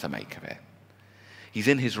knew what to make of it. He's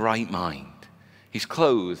in his right mind. He's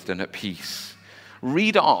clothed and at peace.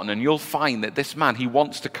 Read on, and you'll find that this man, he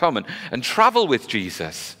wants to come and travel with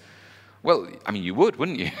Jesus. Well, you would,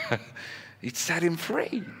 wouldn't you? He'd set him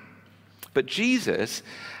free. But Jesus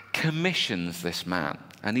commissions this man.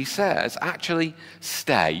 And he says, actually,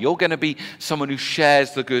 stay. You're going to be someone who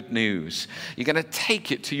shares the good news. You're going to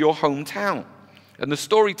take it to your hometown. And the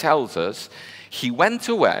story tells us he went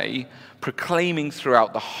away proclaiming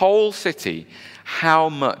throughout the whole city how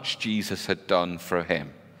much Jesus had done for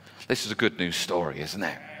him. This is a good news story, isn't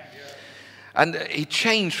it? And he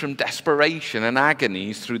changed from desperation and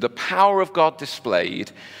agonies through the power of God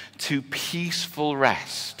displayed to peaceful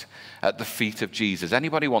rest at the feet of Jesus.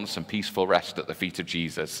 Anybody want some peaceful rest at the feet of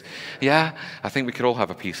Jesus? Yeah, I think we could all have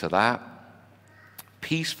a piece of that.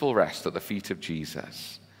 Peaceful rest at the feet of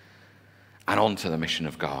Jesus. And on to the mission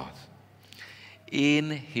of God. In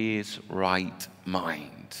his right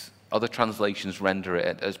mind. Other translations render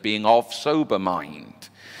it as being of sober mind.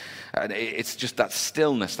 And it's just that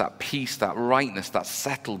stillness, that peace, that rightness, that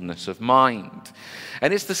settledness of mind.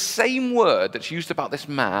 And it's the same word that's used about this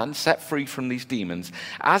man set free from these demons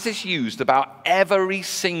as is used about every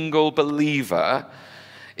single believer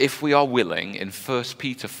if we are willing in 1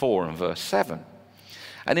 Peter 4 and verse 7.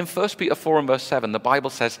 And in 1 Peter 4 and verse 7, the Bible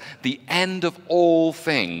says, the end of all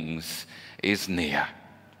things is near.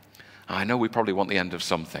 I know we probably want the end of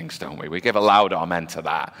some things, don't we? We give a loud amen to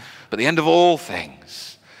that. But the end of all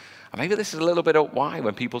things. And maybe this is a little bit of why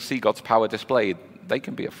when people see God's power displayed, they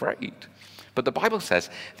can be afraid. But the Bible says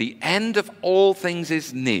the end of all things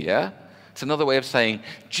is near. It's another way of saying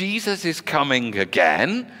Jesus is coming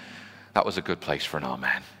again. That was a good place for an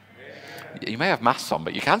amen. You may have masks on,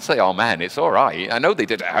 but you can say amen. It's all right. I know they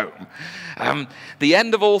did at home. The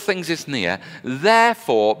end of all things is near.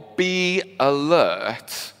 Therefore, be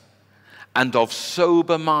alert and of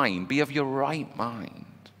sober mind. Be of your right mind,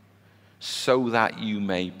 so that you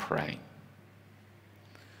may pray.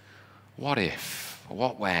 What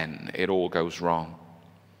when it all goes wrong?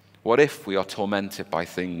 What if we are tormented by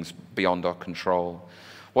things beyond our control?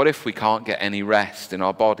 What if we can't get any rest in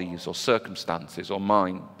our bodies or circumstances or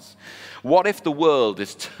minds? What if the world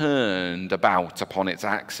is turned about upon its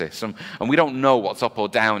axis and we don't know what's up or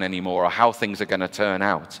down anymore or how things are going to turn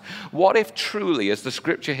out? What if truly, as the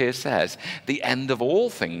scripture here says, the end of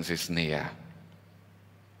all things is near?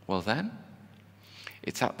 Well then,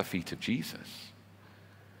 it's at the feet of Jesus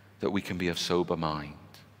that we can be of sober mind,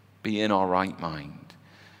 be in our right mind,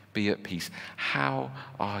 be at peace. How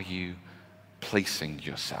are you placing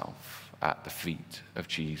yourself at the feet of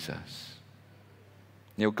Jesus?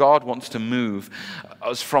 God wants to move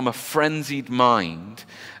us from a frenzied mind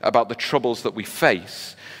about the troubles that we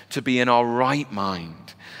face to be in our right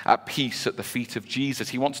mind, at peace at the feet of Jesus.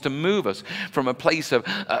 He wants to move us from a place of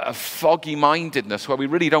foggy mindedness where we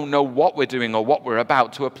really don't know what we're doing or what we're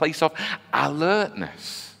about to a place of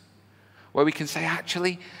alertness where we can say,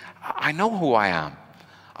 actually, I know who I am.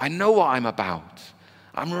 I know what I'm about.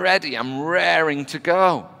 I'm ready. I'm raring to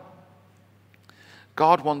go.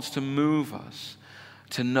 God wants to move us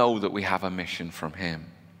to know that we have a mission from him.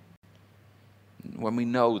 When we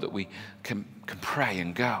know that we can pray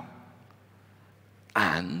and go.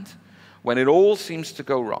 And when it all seems to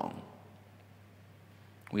go wrong,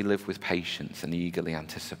 we live with patience and eagerly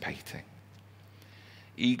anticipating.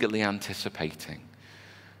 Eagerly anticipating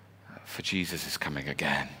for Jesus is coming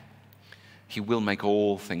again. He will make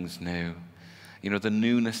all things new. The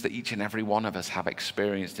newness that each and every one of us have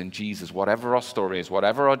experienced in Jesus, whatever our story is,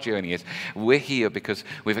 whatever our journey is, we're here because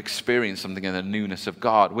we've experienced something in the newness of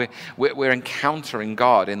God. We're encountering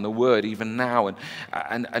God in the Word even now,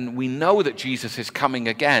 and we know that Jesus is coming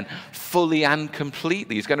again, fully and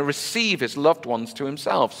completely. He's going to receive his loved ones to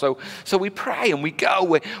himself. So we pray and we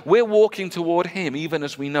go. We're walking toward him, even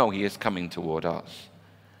as we know he is coming toward us.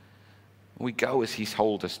 We go as he's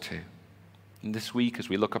told us to. And this week, as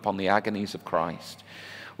we look upon the agonies of Christ,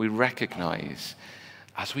 we recognize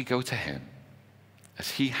as we go to him,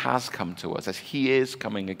 as he has come to us, as he is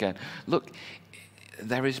coming again. Look,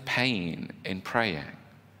 there is pain in praying.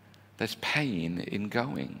 There's pain in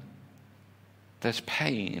going. There's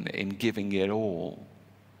pain in giving it all,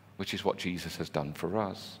 which is what Jesus has done for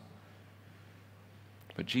us.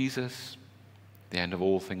 But Jesus, the end of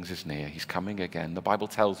all things is near. He's coming again. The Bible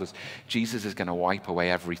tells us Jesus is going to wipe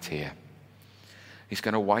away every tear. He's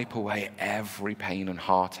going to wipe away every pain and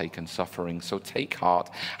heartache and suffering. So take heart,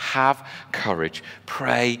 have courage,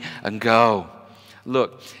 pray and go.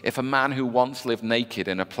 Look, if a man who once lived naked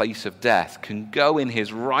in a place of death can go in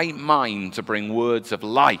his right mind to bring words of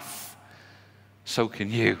life, so can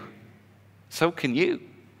you. So can you.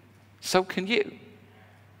 So can you.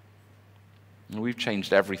 We've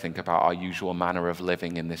changed everything about our usual manner of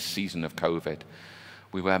living in this season of COVID.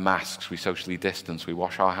 We wear masks, we socially distance, we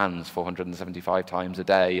wash our hands 475 times a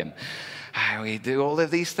day, and we do all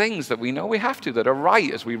of these things that we know we have to, that are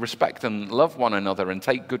right as we respect and love one another and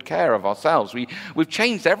take good care of ourselves. We've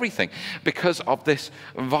changed everything because of this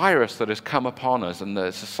virus that has come upon us and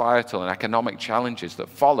the societal and economic challenges that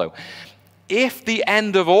follow. If the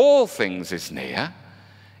end of all things is near,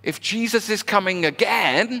 if Jesus is coming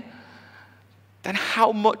again, then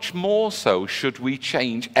how much more so should we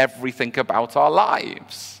change everything about our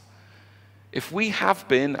lives? If we have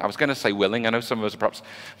been, I was going to say willing, I know some of us are perhaps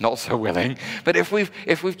not so willing, but if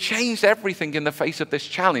we've changed everything in the face of this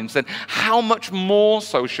challenge, then how much more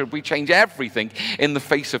so should we change everything in the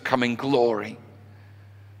face of coming glory?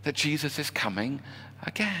 That Jesus is coming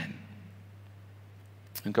again.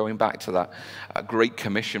 And going back to that great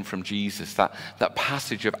commission from Jesus, that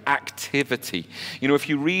passage of activity. If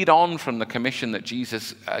you read on from the commission that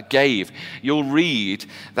Jesus gave, you'll read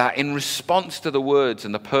that in response to the words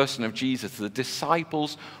and the person of Jesus, the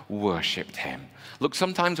disciples worshipped him. Look,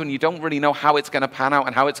 sometimes when you don't really know how it's going to pan out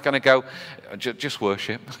and how it's going to go, just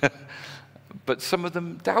worship. But some of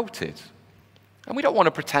them doubted. And we don't want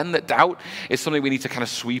to pretend that doubt is something we need to kind of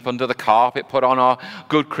sweep under the carpet, put on our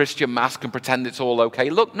good Christian mask and pretend it's all okay.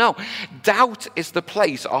 Look, no, doubt is the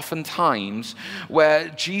place oftentimes where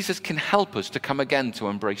Jesus can help us to come again to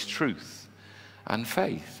embrace truth and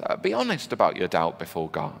faith. Be honest about your doubt before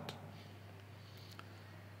God.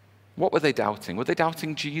 What were they doubting? Were they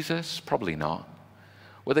doubting Jesus? Probably not.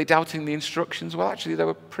 Were they doubting the instructions? Well, actually, they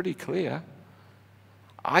were pretty clear.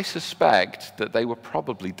 I suspect that they were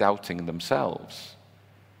probably doubting themselves.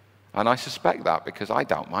 And I suspect that because I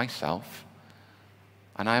doubt myself.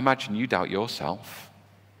 And I imagine you doubt yourself,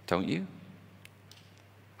 don't you?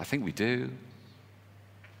 I think we do.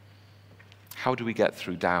 How do we get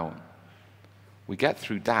through doubt? We get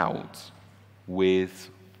through doubt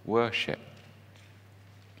with worship.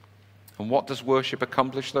 And what does worship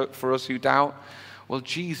accomplish for us who doubt? Well,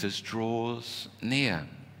 Jesus draws near.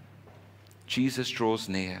 Jesus draws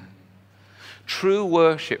near. True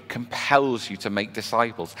worship compels you to make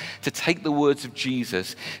disciples, to take the words of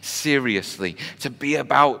Jesus seriously, to be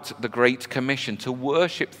about the Great Commission, to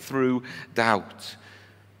worship through doubt.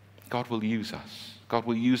 God will use us. God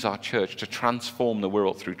will use our church to transform the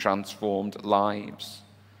world through transformed lives.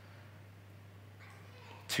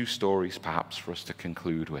 Two stories perhaps for us to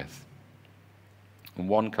conclude with. And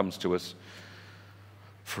one comes to us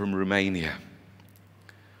from Romania,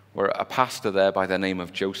 where a pastor there by the name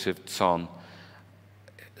of Joseph Tson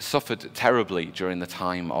suffered terribly during the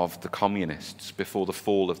time of the communists before the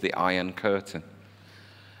fall of the Iron Curtain.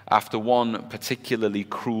 After one particularly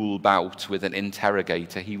cruel bout with an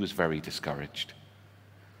interrogator, he was very discouraged.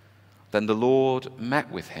 Then the Lord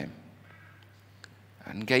met with him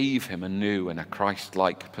and gave him a new and a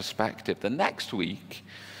Christ-like perspective. The next week,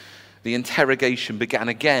 the interrogation began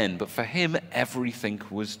again, but for him, everything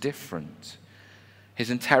was different. His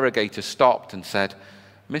interrogator stopped and said,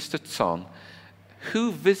 "Mr. Tson,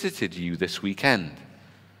 who visited you this weekend?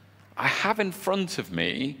 I have in front of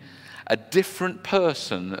me a different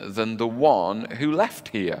person than the one who left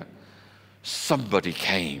here. Somebody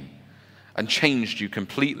came and changed you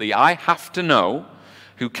completely. I have to know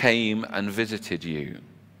who came and visited you."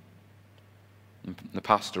 And the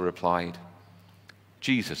pastor replied,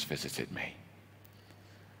 "Jesus visited me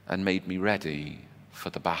and made me ready for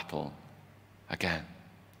the battle again.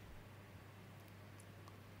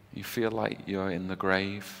 You feel like you're in the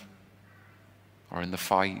grave, or in the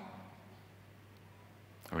fight,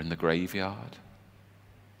 or in the graveyard.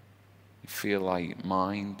 You feel like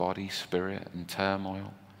mind, body, spirit, and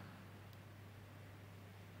turmoil.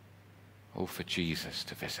 Oh, for Jesus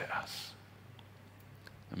to visit us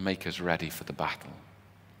and make us ready for the battle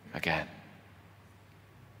again.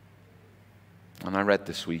 And I read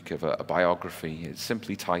this week of a biography. It's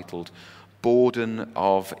simply titled Borden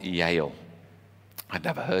of Yale. I'd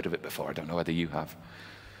never heard of it before. I don't know whether you have.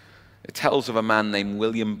 It tells of a man named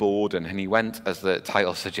William Borden, and he went, as the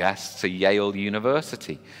title suggests, to Yale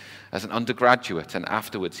University as an undergraduate, and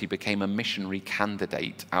afterwards he became a missionary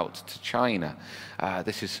candidate out to China.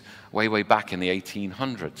 This is way back in the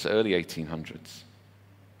 1800s, early 1800s.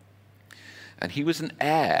 And he was an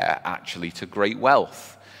heir, actually, to great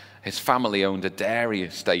wealth. His family owned a dairy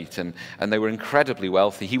estate, and they were incredibly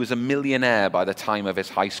wealthy. He was a millionaire by the time of his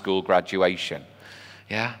high school graduation.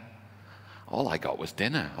 Yeah? All I got was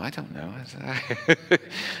dinner. I don't know.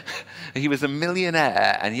 He was a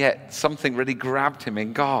millionaire, and yet something really grabbed him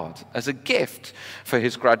in God. As a gift for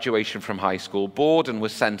his graduation from high school, Borden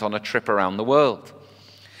was sent on a trip around the world.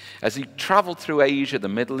 As he traveled through Asia, the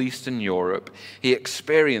Middle East, and Europe, he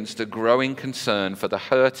experienced a growing concern for the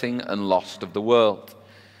hurting and lost of the world.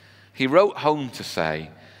 He wrote home to say,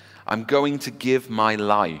 "I'm going to give my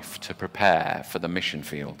life to prepare for the mission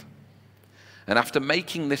field." And after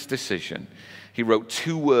making this decision, he wrote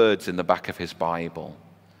 2 words in the back of his Bible: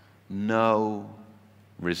 no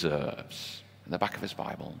reserves. In the back of his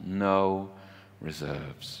Bible, no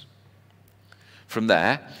reserves. From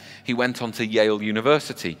there, he went on to Yale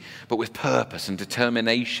University, but with purpose and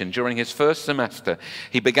determination. During his first semester,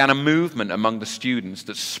 he began a movement among the students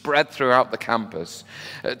that spread throughout the campus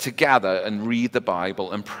to gather and read the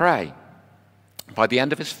Bible and pray. By the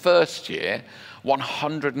end of his first year,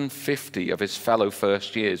 150 of his fellow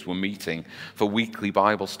first years were meeting for weekly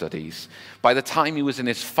Bible studies. By the time he was in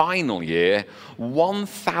his final year,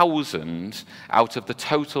 1,000 out of the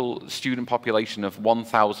total student population of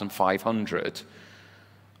 1,500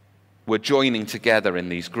 were joining together in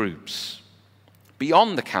these groups.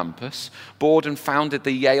 Beyond the campus, Borden founded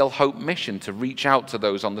the Yale Hope Mission to reach out to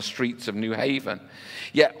those on the streets of New Haven.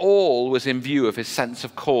 Yet all was in view of his sense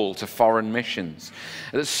of call to foreign missions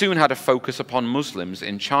that soon had a focus upon Muslims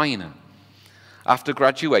in China. After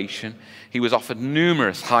graduation, he was offered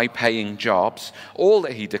numerous high-paying jobs, all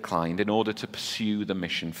that he declined in order to pursue the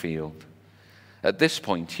mission field. At this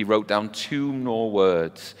point, he wrote down 2 more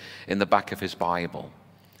words in the back of his Bible: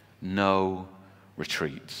 no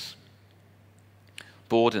retreats.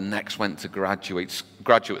 Borden next went to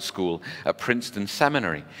graduate school at Princeton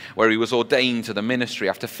Seminary, where he was ordained to the ministry.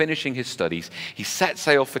 After finishing his studies, he set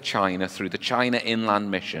sail for China through the China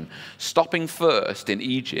Inland Mission, stopping first in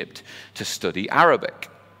Egypt to study Arabic.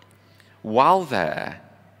 While there,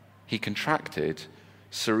 he contracted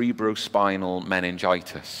cerebrospinal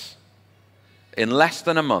meningitis. In less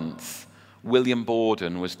than a month, William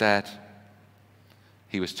Borden was dead.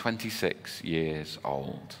 He was 26 years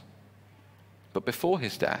old. But before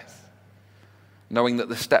his death, knowing that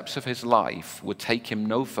the steps of his life would take him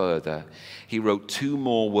no further, he wrote 2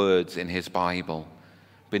 more words in his Bible: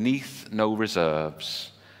 beneath no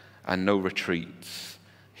reserves and no retreats.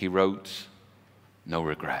 He wrote, no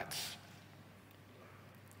regrets.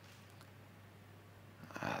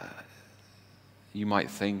 You might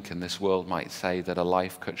think, and this world might say, that a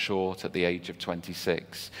life cut short at the age of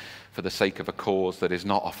 26 for the sake of a cause that is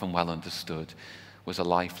not often well understood was a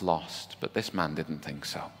life lost, but this man didn't think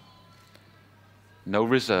so. No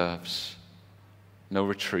reserves, no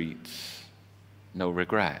retreats, no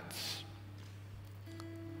regrets.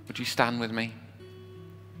 Would you stand with me?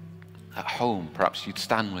 At home, perhaps you'd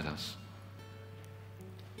stand with us.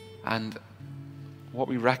 And what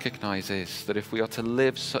we recognize is that if we are to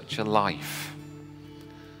live such a life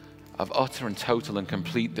of utter and total and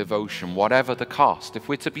complete devotion, whatever the cost, if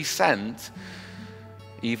we're to be sent,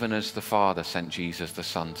 even as the Father sent Jesus the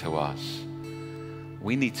Son to us,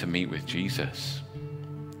 we need to meet with Jesus.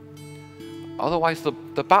 Otherwise,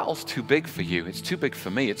 the battle's too big for you. It's too big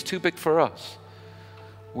for me. It's too big for us.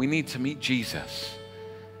 We need to meet Jesus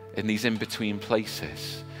in these in-between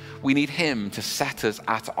places. We need him to set us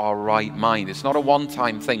at our right mind. It's not a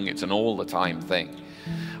one-time thing. It's an all-the-time thing.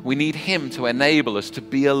 We need him to enable us to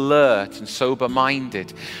be alert and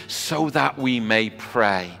sober-minded so that we may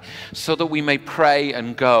pray,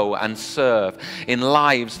 and go and serve in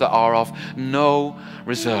lives that are of no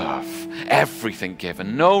reserve, everything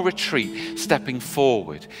given, no retreat, stepping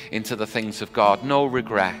forward into the things of God, no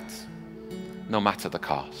regret, no matter the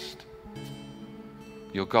cost.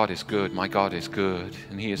 Your God is good, my God is good,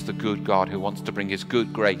 and he is the good God who wants to bring his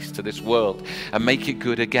good grace to this world and make it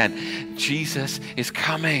good again. Jesus is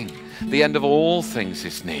coming. The end of all things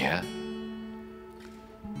is near.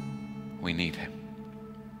 We need him.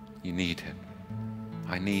 You need him.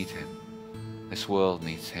 I need him. This world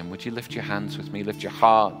needs him. Would you lift your hands with me? Lift your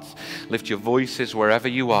hearts. Lift your voices wherever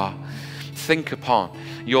you are. Think upon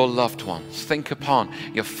your loved ones. Think upon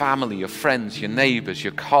your family, your friends, your neighbors,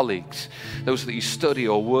 your colleagues, those that you study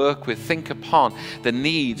or work with. Think upon the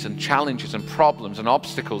needs and challenges and problems and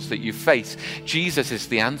obstacles that you face. Jesus is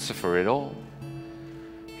the answer for it all.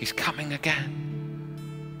 He's coming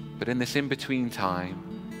again. But in this in-between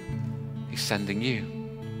time, he's sending you.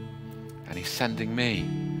 And he's sending me.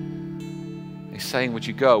 He's saying, would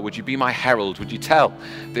you go? Would you be my herald? Would you tell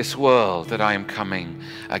this world that I am coming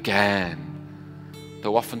again?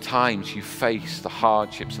 Though oftentimes you face the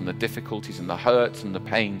hardships and the difficulties and the hurts and the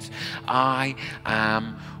pains, I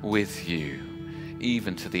am with you,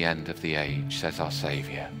 even to the end of the age, says our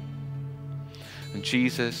Savior. And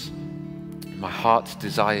Jesus, my heart's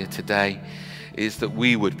desire today is that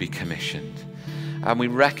we would be commissioned. And we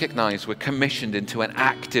recognize we're commissioned into an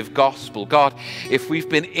active gospel. God, if we've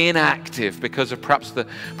been inactive because of perhaps the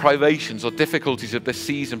privations or difficulties of this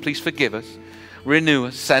season, please forgive us, renew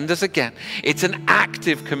us, send us again. It's an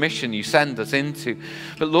active commission you send us into.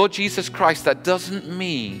 But Lord Jesus Christ, that doesn't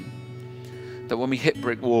mean that when we hit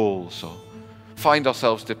brick walls or find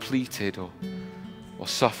ourselves depleted or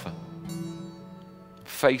suffer,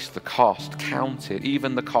 face the cost, count it,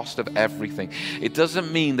 even the cost of everything. It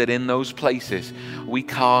doesn't mean that in those places we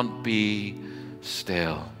can't be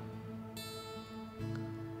still.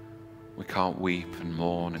 We can't weep and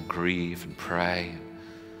mourn and grieve and pray,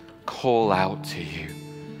 call out to you,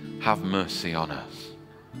 have mercy on us.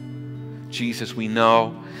 Jesus, we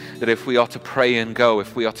know that if we are to pray and go,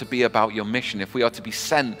 if we are to be about your mission, if we are to be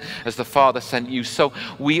sent as the Father sent you, so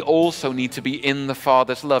we also need to be in the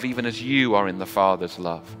Father's love, even as you are in the Father's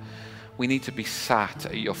love. We need to be sat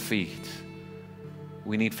at your feet.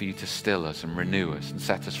 We need for you to still us and renew us and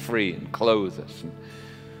set us free and clothe us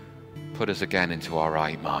and put us again into our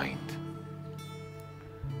right mind.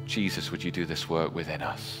 Jesus, would you do this work within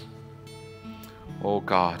us? Oh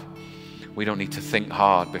God, we don't need to think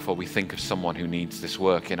hard before we think of someone who needs this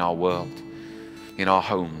work in our world, in our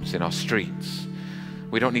homes, in our streets.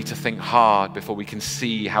 We don't need to think hard before we can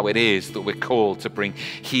see how it is that we're called to bring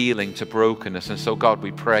healing to brokenness. And so God,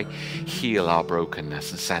 we pray, heal our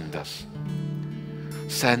brokenness and send us.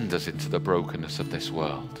 Send us into the brokenness of this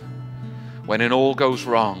world. When it all goes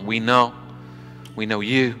wrong, we know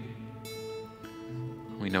you.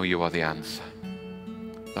 We know you are the answer,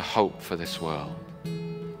 the hope for this world.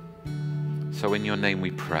 So in your name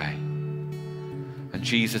we pray. And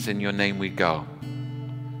Jesus, in your name we go.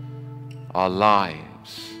 Our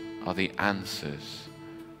lives are the answers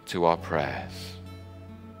to our prayers.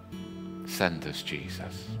 Send us,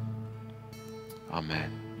 Jesus.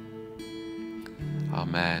 Amen.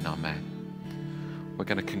 Amen, amen. We're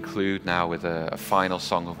going to conclude now with a final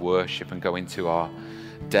song of worship and go into our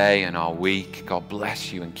day and our week. God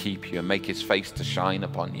bless you and keep you and make his face to shine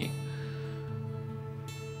upon you.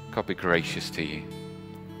 God be gracious to you.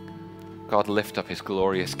 God lift up his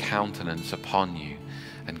glorious countenance upon you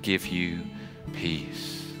and give you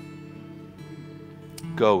peace.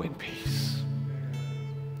 Go in peace.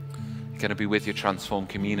 You're going to be with your transformed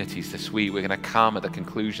communities this week. We're going to come at the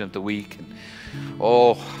conclusion of the week.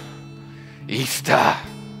 And, Easter.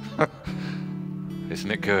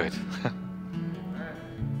 Isn't it good?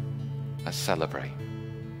 Let's celebrate.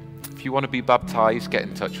 If you want to be baptized, get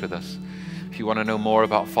in touch with us. If you want to know more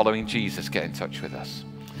about following Jesus, get in touch with us.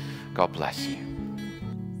 God bless you.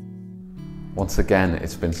 Once again,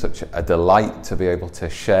 it's been such a delight to be able to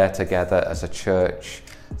share together as a church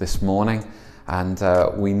this morning. And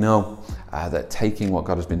we know that taking what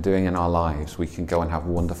God has been doing in our lives, we can go and have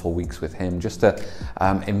wonderful weeks with him. Just to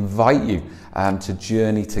invite you to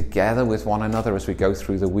journey together with one another as we go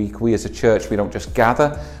through the week. We as a church, we don't just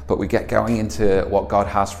gather, but we get going into what God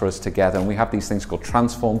has for us together. And we have these things called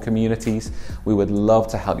transformed communities. We would love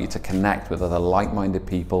to help you to connect with other like-minded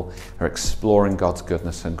people who are exploring God's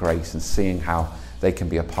goodness and grace and seeing how they can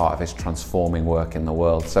be a part of his transforming work in the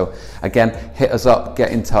world. So again, hit us up,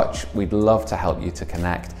 get in touch. We'd love to help you to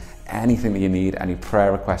connect. Anything that you need, any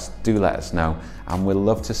prayer requests, do let us know. And we'll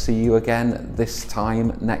love to see you again this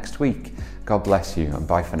time next week. God bless you and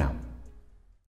bye for now.